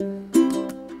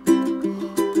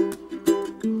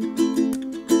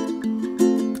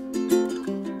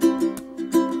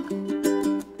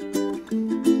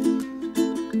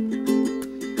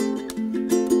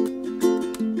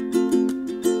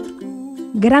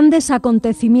Grandes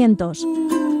acontecimientos.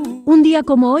 Un día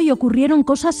como hoy ocurrieron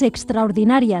cosas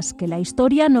extraordinarias que la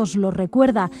historia nos lo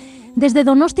recuerda. Desde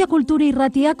Donostia Kultura y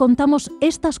Ratia contamos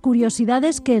estas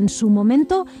curiosidades que en su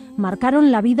momento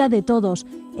marcaron la vida de todos,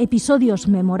 episodios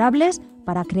memorables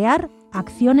para crear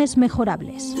acciones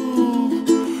mejorables.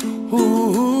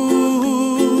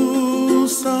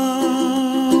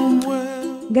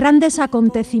 Grandes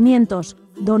acontecimientos,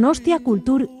 Donostia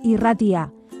Kultura y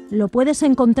Ratia. Lo puedes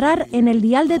encontrar en el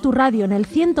dial de tu radio, en el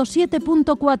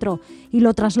 107.4, y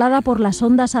lo traslada por las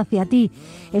ondas hacia ti.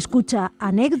 Escucha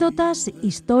anécdotas,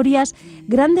 historias,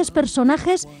 grandes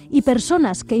personajes y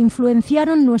personas que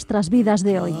influenciaron nuestras vidas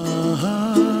de hoy.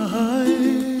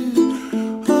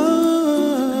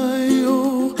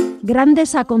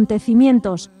 Grandes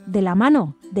acontecimientos, de la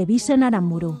mano de Bisen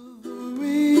Aramburu.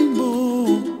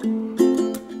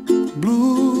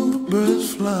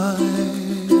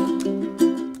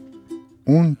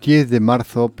 Un 10 de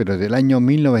marzo, pero del año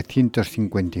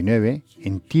 1959,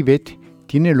 en Tíbet,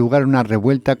 tiene lugar una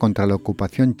revuelta contra la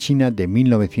ocupación china de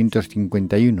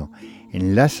 1951.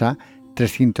 En Lhasa,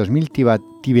 300.000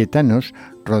 tibetanos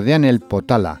rodean el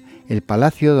Potala, el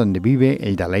palacio donde vive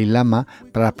el Dalai Lama,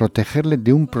 para protegerle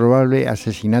de un probable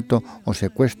asesinato o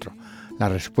secuestro. La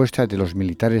respuesta de los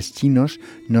militares chinos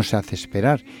no se hace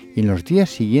esperar y en los días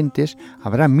siguientes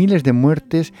habrá miles de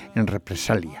muertes en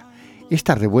represalia.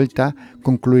 Esta revuelta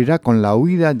concluirá con la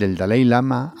huida del Dalai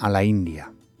Lama a la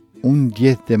India. Un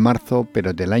 10 de marzo,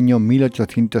 pero del año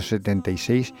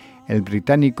 1876, el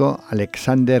británico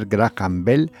Alexander Graham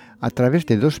Bell, a través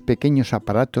de dos pequeños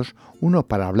aparatos, uno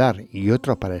para hablar y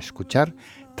otro para escuchar,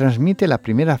 transmite la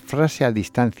primera frase a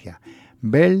distancia.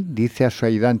 Bell dice a su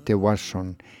ayudante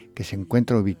Watson, que se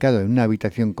encuentra ubicado en una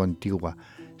habitación contigua: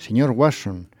 «Señor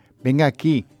Watson, venga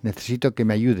aquí, necesito que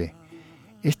me ayude».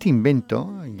 Este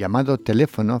invento, llamado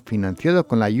teléfono, financiado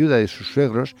con la ayuda de sus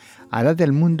suegros, hará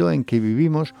del mundo en que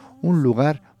vivimos un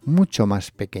lugar mucho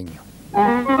más pequeño.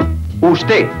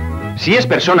 Usted, si es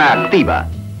persona activa,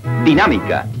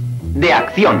 dinámica, de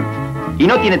acción, y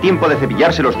no tiene tiempo de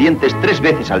cepillarse los dientes 3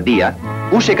 veces al día,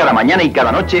 use cada mañana y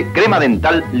cada noche crema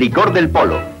dental Licor del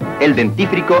Polo, el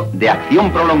dentífrico de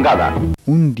acción prolongada.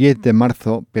 Un 10 de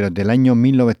marzo, pero del año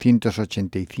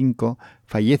 1985,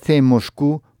 fallece en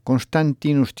Moscú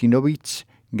Konstantin Ustinovich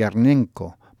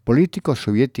Gernenko, político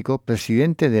soviético,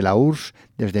 presidente de la URSS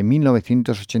desde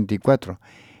 1984.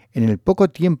 En el poco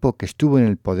tiempo que estuvo en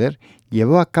el poder,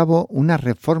 llevó a cabo una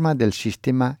reforma del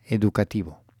sistema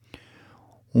educativo.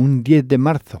 Un 10 de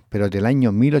marzo, pero del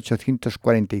año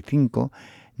 1845,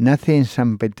 nace en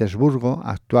San Petersburgo,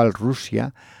 actual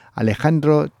Rusia,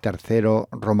 Alejandro III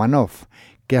Romanov,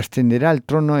 que ascenderá al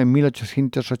trono en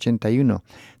 1881,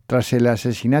 tras el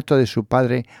asesinato de su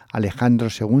padre Alejandro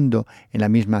II en la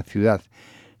misma ciudad.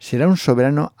 Será un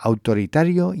soberano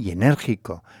autoritario y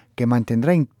enérgico, que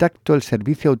mantendrá intacto el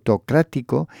servicio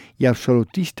autocrático y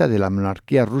absolutista de la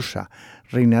monarquía rusa.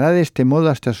 Reinará de este modo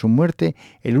hasta su muerte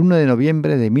el 1 de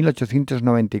noviembre de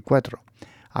 1894.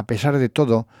 A pesar de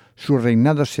todo, su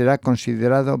reinado será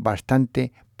considerado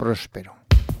bastante próspero.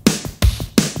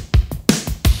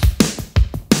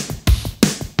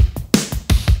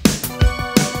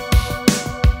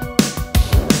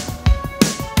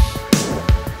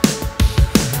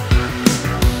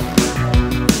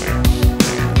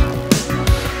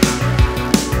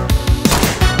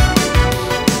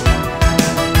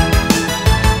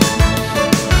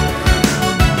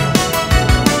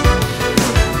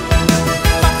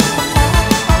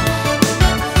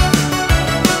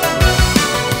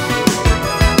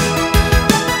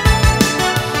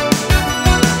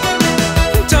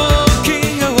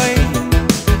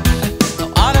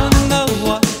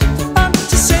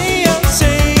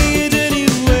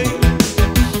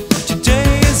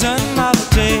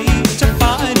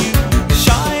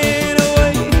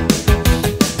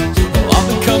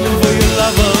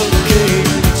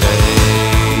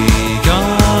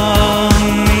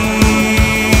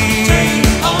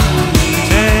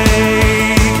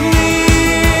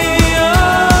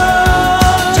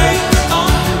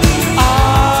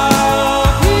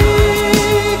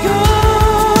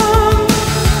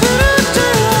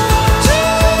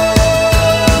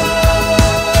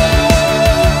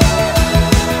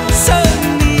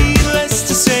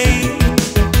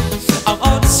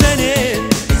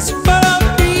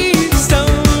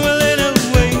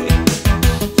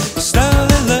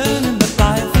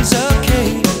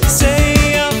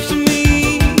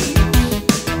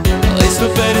 the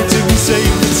better